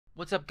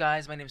What's up,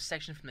 guys? My name is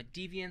Section from the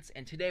Deviants,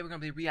 and today we're going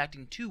to be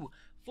reacting to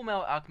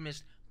Fullmetal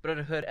Alchemist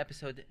Brotherhood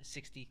episode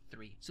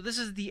 63. So this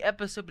is the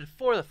episode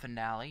before the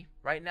finale.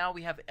 Right now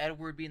we have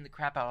Edward being the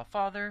crap out of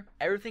father.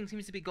 Everything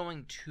seems to be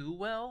going too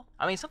well.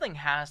 I mean, something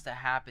has to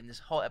happen. This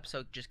whole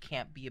episode just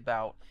can't be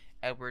about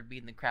Edward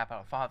being the crap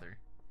out of father.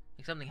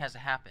 Like, something has to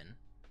happen.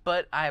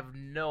 But I have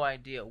no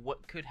idea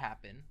what could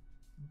happen.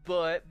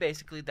 But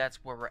basically that's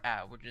where we're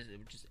at. We're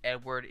just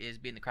Edward is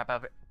being the crap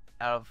out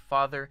of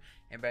father.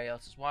 Everybody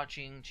else is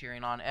watching,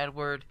 cheering on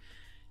Edward.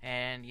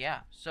 And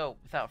yeah, so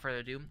without further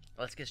ado,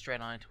 let's get straight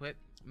on into it.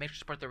 Make sure to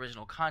support the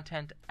original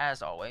content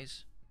as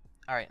always.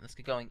 Alright, let's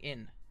get going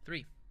in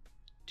 3,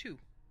 2,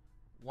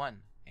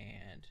 1,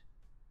 and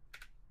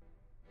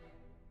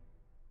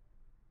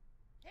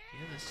the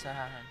other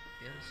side,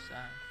 the other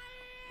side.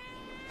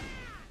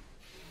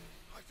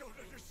 I don't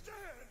understand.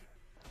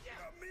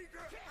 A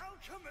meager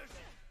alchemist.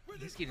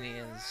 He's getting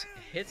his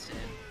hits in.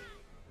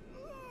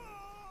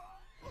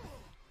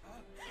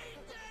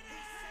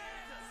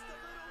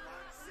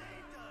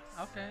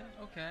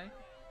 Okay.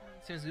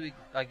 Seems to be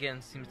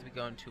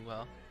going too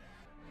well.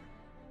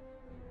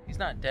 He's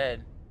not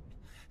dead.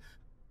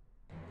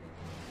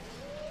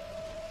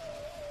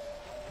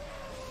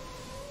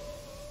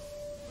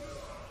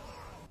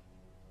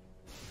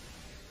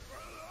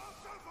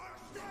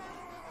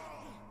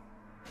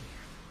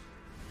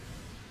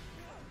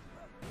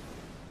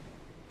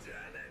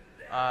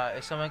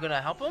 Is someone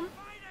gonna help him?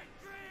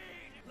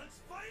 Let's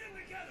fight him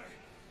together.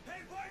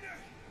 Hey, partner.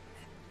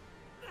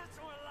 That's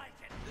more like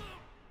it.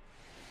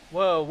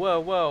 Whoa.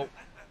 What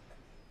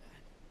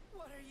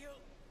are you?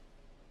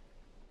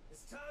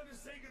 It's time to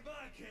say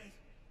goodbye, kid.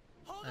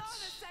 Hold on a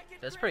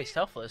second. That's pretty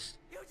selfless.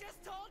 You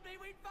just told me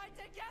we'd fight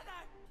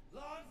together.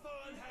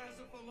 Lonthon has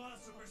a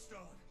philosopher's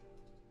stone,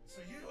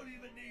 so you don't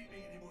even need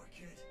me anymore,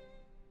 kid.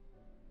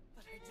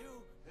 But I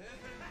do.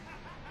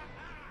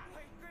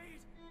 Wait, Greed.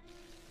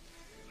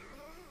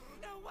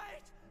 No,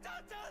 wait!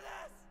 Don't do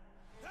this!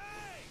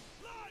 Hey!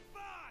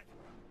 Lonthon!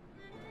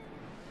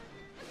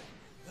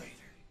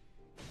 Later.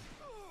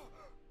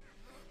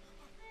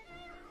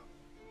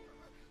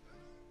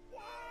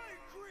 Why,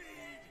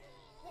 Greed?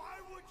 Why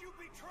would you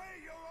betray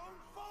your own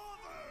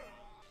father?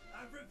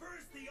 I've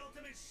reversed the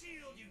ultimate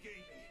shield you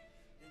gave me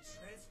and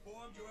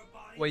transformed your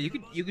body. Wait, you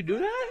could do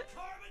that?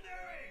 Carbon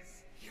there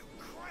is! You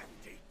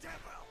crafty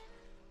devil!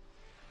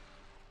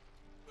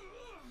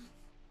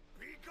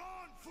 Be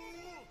gone,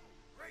 fool!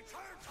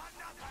 Return to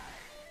nothing!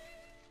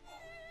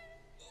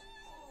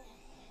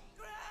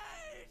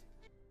 Great!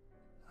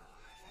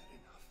 I've had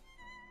enough.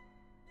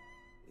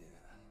 Yeah,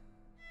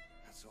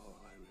 that's all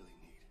I really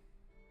need.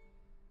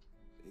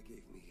 They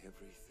gave me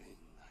everything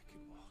I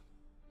could want.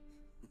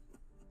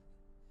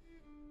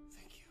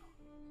 Thank you.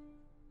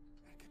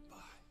 And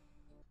goodbye.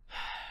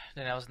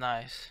 Then that was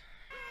nice.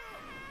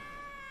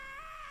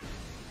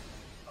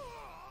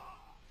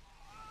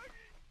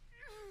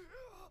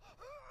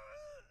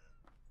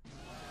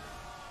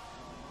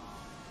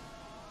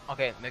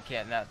 Okay,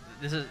 now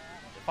this is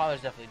the father's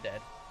definitely dead.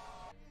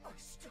 My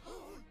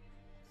stone!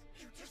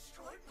 You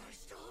destroyed my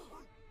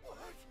stone!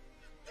 What?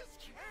 This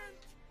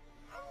can't!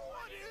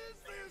 What is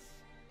this?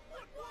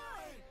 But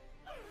why?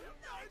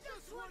 I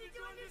just wanted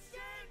to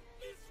understand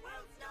this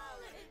world's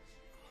knowledge!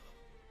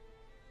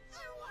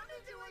 I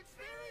wanted to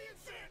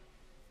experience it!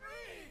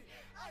 Free!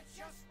 I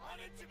just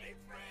wanted to be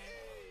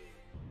free!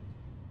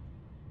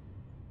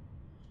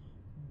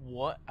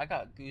 What? I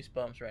got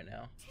goosebumps right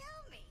now.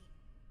 Tell me,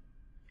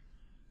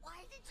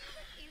 why did you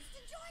refuse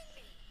to join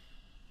me?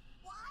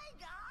 Why,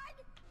 God?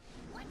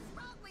 What's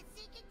wrong with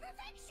seeking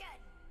perfection?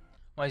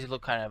 Why does he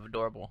look kind of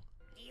adorable?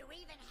 Do you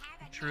even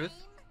have a Truth?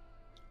 name?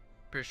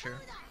 For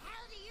sure. Who the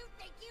hell do you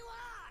think you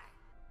are?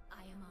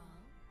 I am all,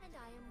 and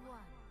I am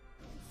one.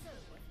 So,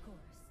 of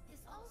course,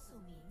 this also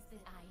means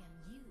that I am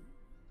you.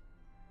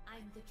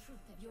 I'm the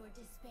truth of your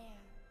despair,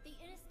 the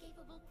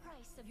inescapable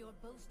price of your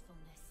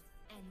boastfulness.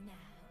 And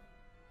now,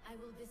 I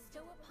will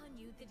bestow upon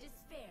you the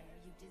despair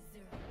you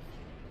deserve.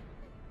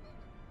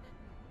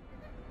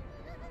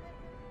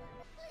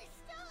 Please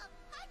stop!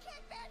 I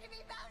can't bear to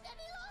be bound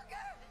any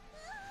longer!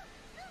 No!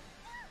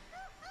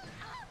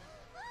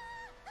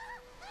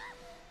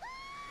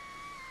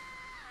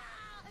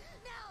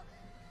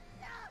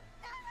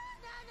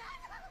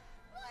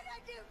 What did I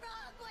do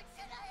wrong? What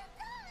should I have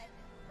done?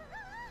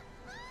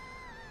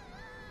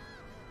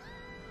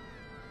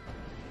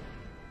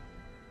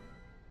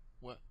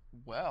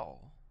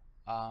 Well,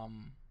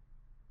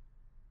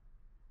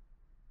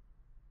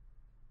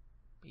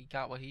 he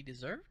got what he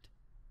deserved?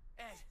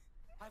 Ed,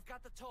 I've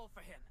got the toll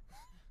for him.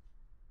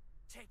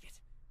 Take it.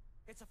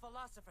 It's a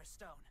philosopher's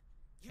stone.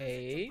 Use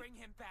it to bring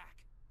him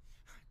back.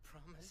 I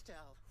promised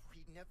Al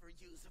we'd never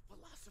use a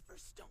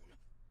philosopher's stone.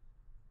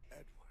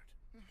 Edward.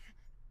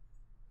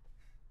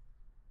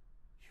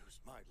 Use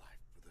my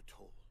life for the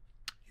toll.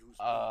 Use me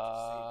to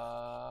save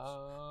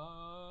others.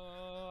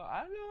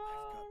 I I've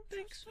got don't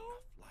think just so.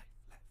 enough life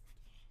left.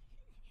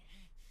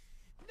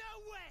 No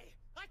way!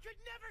 I could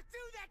never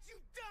do that, you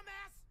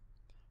dumbass!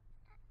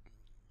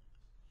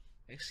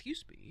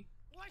 Excuse me.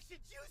 Why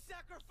should you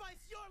sacrifice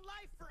your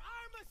life for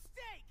our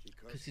mistake?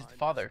 Because he's the I'm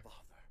father. his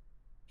father.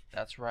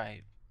 That's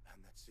right.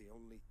 And that's the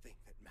only thing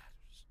that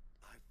matters.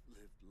 I've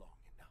lived long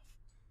enough.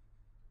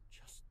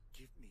 Just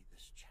give me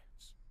this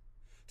chance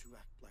to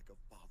act like a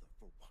father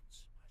for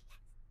once in my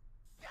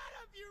life. Shut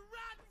up, you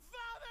rotten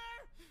father!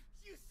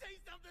 You say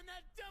something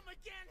that dumb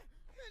again,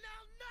 and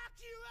I'll knock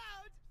you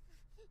out!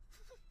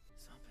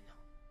 Something.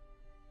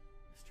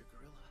 Mr.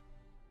 Gorilla.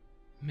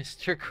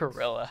 Mr.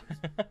 Gorilla.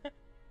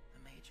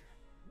 The Major.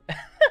 On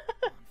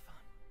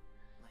Fun.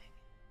 Lang.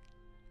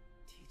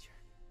 Teacher.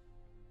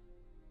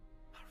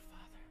 Our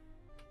father.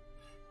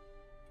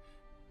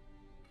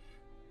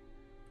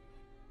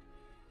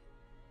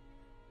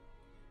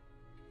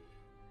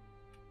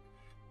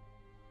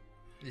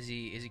 Is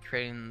he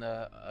creating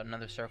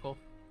another circle?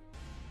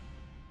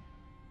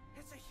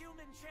 It's a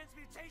human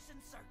transmutation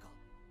circle.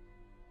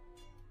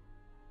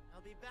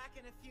 I'll be back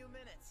in a few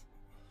minutes.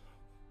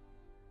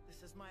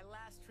 This is my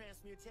last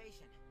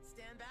transmutation.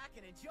 Stand back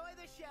and enjoy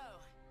the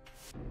show.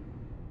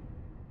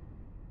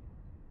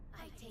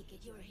 I take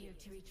it you're here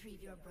to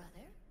retrieve your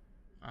brother?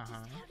 Uh-huh.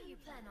 Just how do you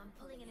plan on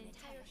pulling an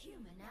entire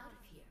human out of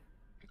here?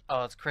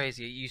 Oh, it's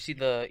crazy. You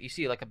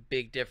see like a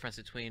big difference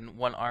between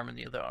one arm and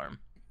the other arm.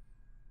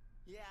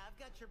 Yeah, I've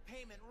got your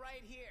payment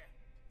right here.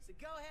 So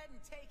go ahead and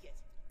take it.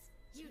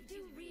 You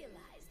do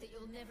realize that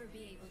you'll never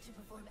be able to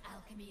perform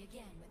alchemy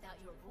again without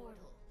your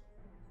portal.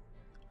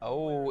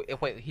 Oh,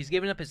 wait, he's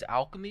giving up his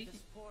alchemy?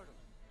 This portal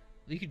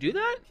You could do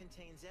that?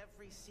 contains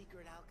every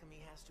secret alchemy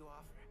has to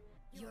offer.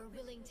 You're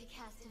willing to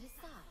cast it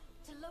aside,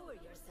 to lower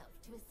yourself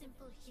to a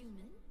simple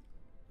human?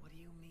 What do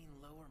you mean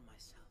lower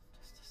myself?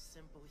 Just a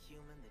simple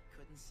human that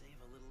couldn't save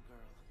a little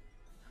girl.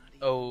 Not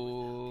even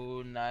Oh,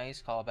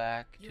 nice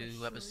callback You're to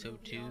sure episode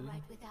you'll be 2. all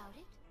right without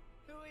it?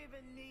 who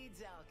even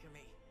needs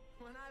alchemy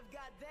when I've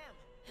got them?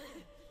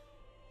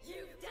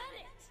 You've done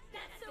it!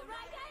 That's the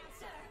right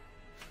answer!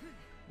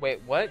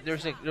 Wait, what?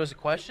 There's a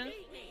question?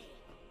 Beat me!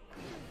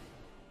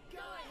 Go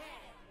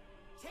ahead!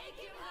 Take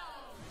him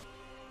home!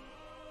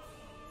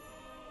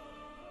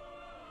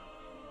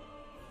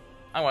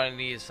 I'm gonna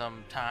need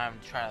some time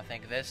trying to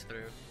think this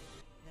through.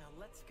 Now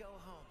let's go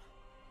home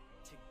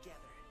together.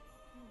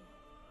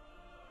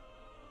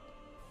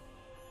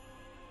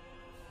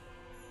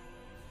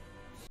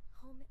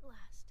 Home at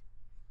last.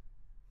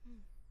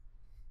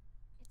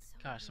 It's so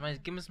Gosh, somebody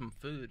give me some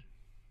food.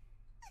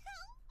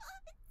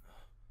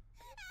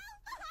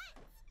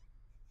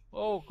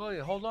 Oh, Chloe,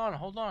 hold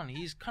on.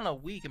 He's kind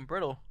of weak and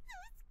brittle.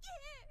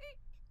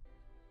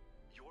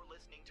 You're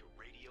listening to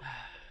Radio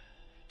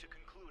To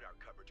conclude our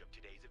coverage of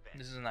today's event,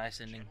 This is a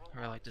nice ending. General I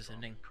really like this Armstrong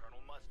ending. and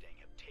Colonel Mustang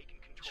have taken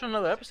control Show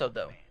another of the episode,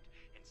 Central though.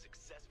 Command and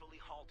successfully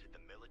halted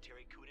the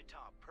military coup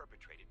d'etat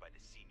perpetrated by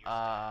the senior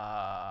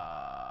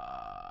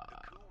staff.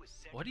 The coup was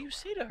What do you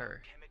say centered to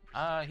her?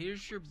 around chemic Here's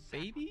procedures your which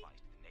baby?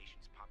 sacrificed the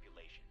nation's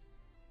population.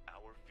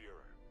 Our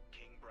Führer,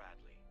 King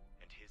Bradley,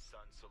 and his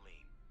son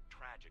Salim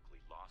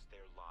tragically lost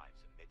their lives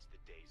amidst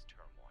the day's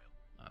turmoil.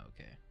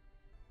 Okay.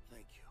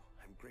 Thank you.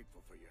 I'm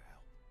grateful for your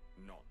help.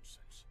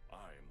 Nonsense.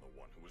 I am the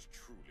one who is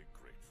truly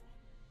grateful.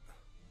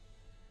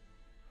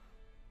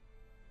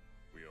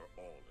 We are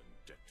all in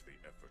debt to the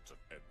efforts of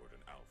Edward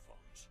and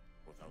Alphonse.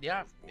 Without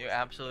Yeah, those boys you're and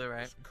absolutely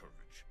right. relentless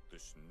courage,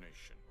 this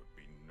nation would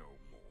be no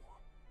more.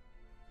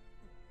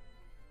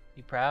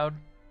 You proud?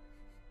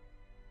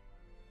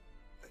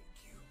 Thank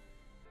you.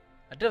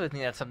 I definitely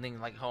think that's something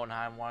like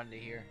Hohenheim wanted to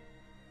hear.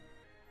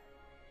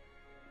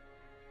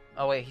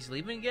 Oh wait, he's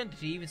leaving again? Did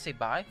he even say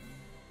bye?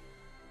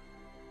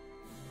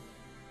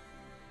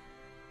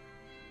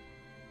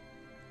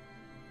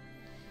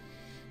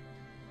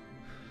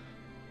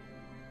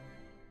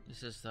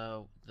 This is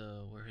the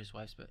where his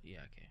wife's yeah,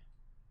 okay.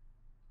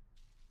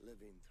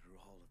 Living through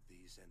all of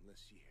these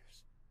endless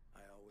years,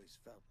 I always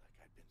felt like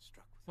I'd been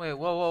struck with Wait,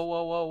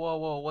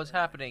 whoa, what's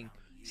happening?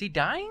 Is he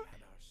dying? We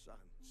had our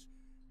sons,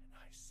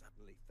 and I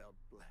suddenly felt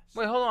blessed.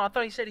 Wait, hold on, I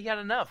thought he said he had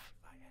enough.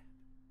 I had.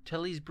 To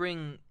at least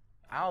bring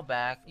Al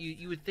back,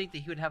 you would think that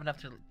he would have enough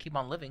to keep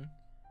on living.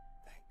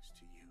 Thanks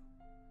to you.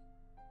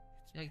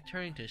 It's Like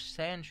turning to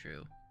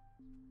Sandshrew.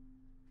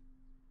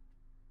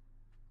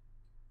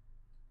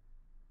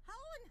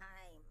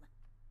 Hohenheim.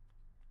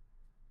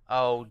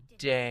 Oh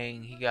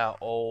dang, he got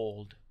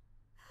old.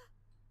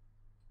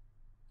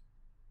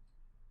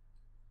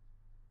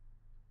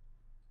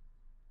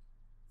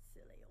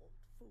 Silly old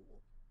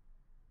fool.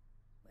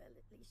 Well,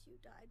 at least you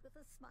died with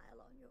a smile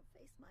on your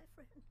face, my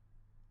friend.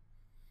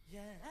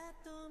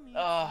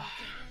 Ugh.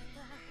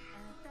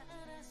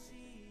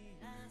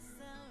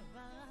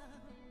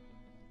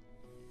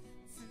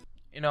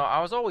 You know,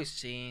 I was always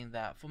seeing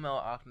that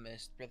Fullmetal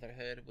Alchemist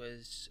Brotherhood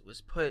was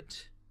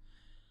put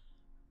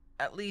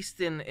at least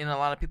in a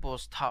lot of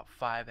people's top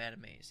 5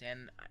 animes,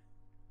 and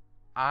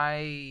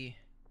I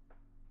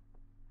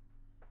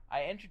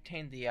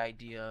entertained the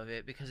idea of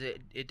it because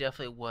it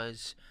definitely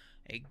was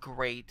a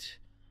great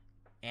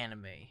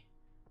anime.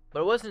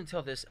 But it wasn't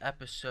until this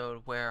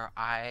episode where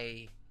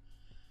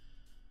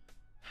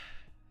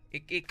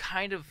it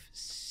kind of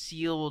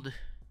sealed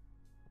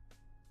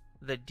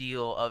the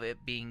deal of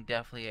it being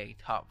definitely a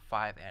top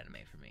 5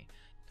 anime for me.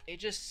 It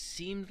just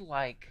seemed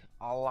like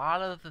a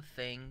lot of the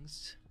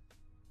things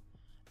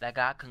that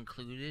got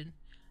concluded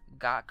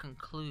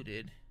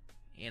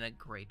in a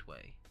great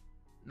way.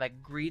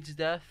 Like Greed's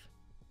death,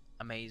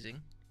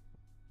 amazing.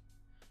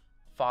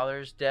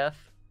 Father's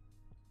death,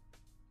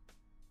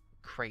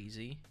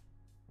 crazy.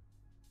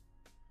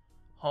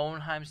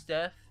 Hohenheim's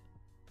death,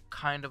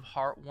 kind of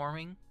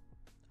heartwarming.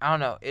 I don't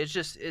know. It's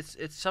just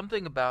it's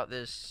something about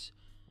this.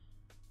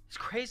 It's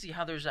crazy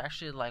how there's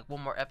actually like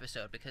one more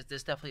episode, because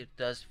this definitely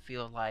does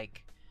feel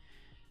like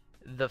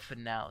the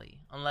finale,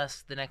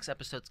 unless the next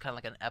episode's kind of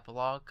like an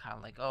epilogue, kind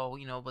of like, oh,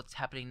 you know, what's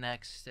happening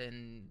next,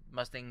 and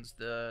Mustang's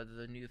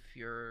the new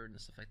Fuhrer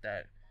and stuff like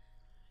that.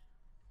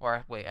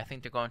 Or wait, I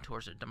think they're going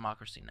towards a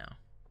democracy now.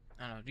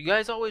 I don't know. Do you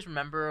guys always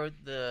remember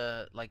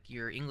the like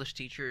your English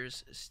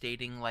teachers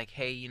stating like,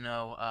 hey, you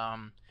know,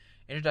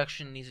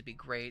 introduction needs to be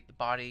great, the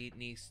body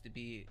needs to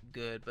be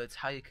good, but it's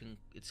how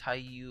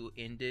you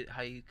end it,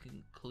 how you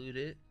conclude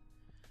it,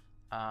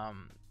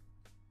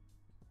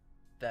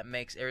 that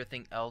makes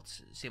everything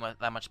else seem like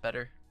that much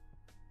better.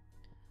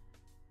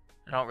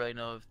 I don't really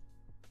know if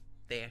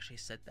they actually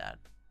said that,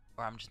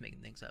 or I'm just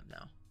making things up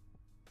now.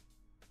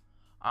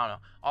 I don't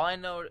know. All I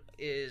know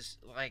is,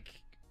 like,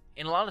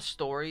 in a lot of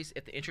stories,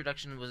 if the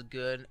introduction was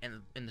good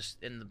and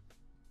the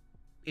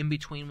in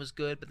between was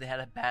good, but they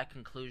had a bad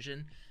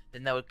conclusion,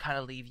 then that would kind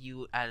of leave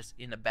you as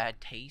in a bad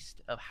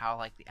taste of how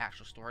like the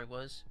actual story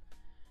was.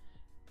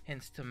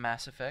 Hence to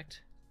Mass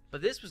Effect.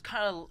 But this was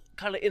kind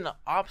of in the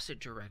opposite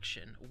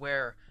direction,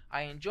 where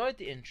I enjoyed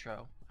the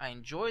intro, I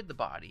enjoyed the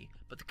body,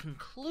 but the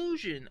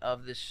conclusion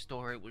of this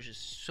story was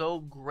just so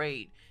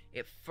great,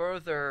 it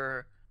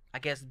further, I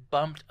guess,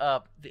 bumped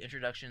up the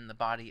introduction and the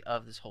body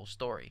of this whole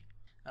story.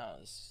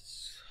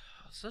 It's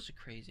such a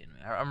crazy anime.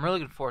 I'm really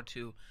looking forward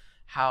to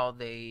how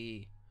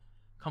they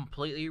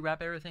completely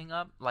wrap everything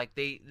up. Like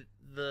the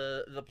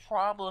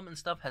problem and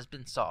stuff has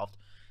been solved.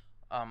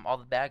 All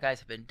the bad guys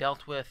have been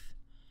dealt with.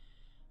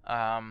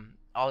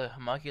 All the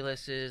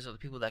homunculuses, or the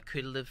people that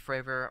could live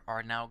forever,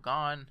 are now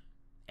gone.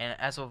 And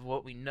as of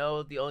what we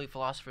know, the only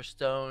Philosopher's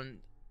Stone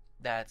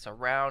that's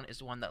around is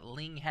the one that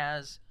Ling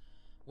has,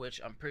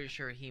 which I'm pretty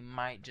sure he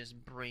might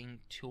just bring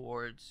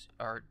towards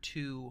or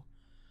to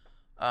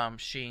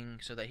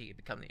Xing so that he can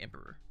become the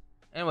Emperor.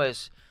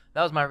 Anyways,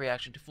 that was my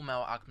reaction to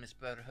Fullmetal Alchemist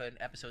Brotherhood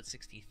episode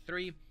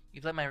 63. If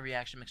you like my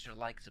reaction, make sure to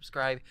like,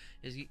 subscribe.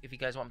 If you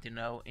guys want me to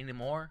know any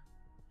more.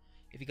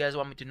 If you guys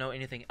want me to know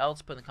anything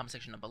else, put in the comment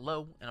section down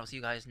below, and I'll see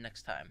you guys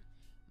next time.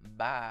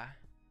 Bye.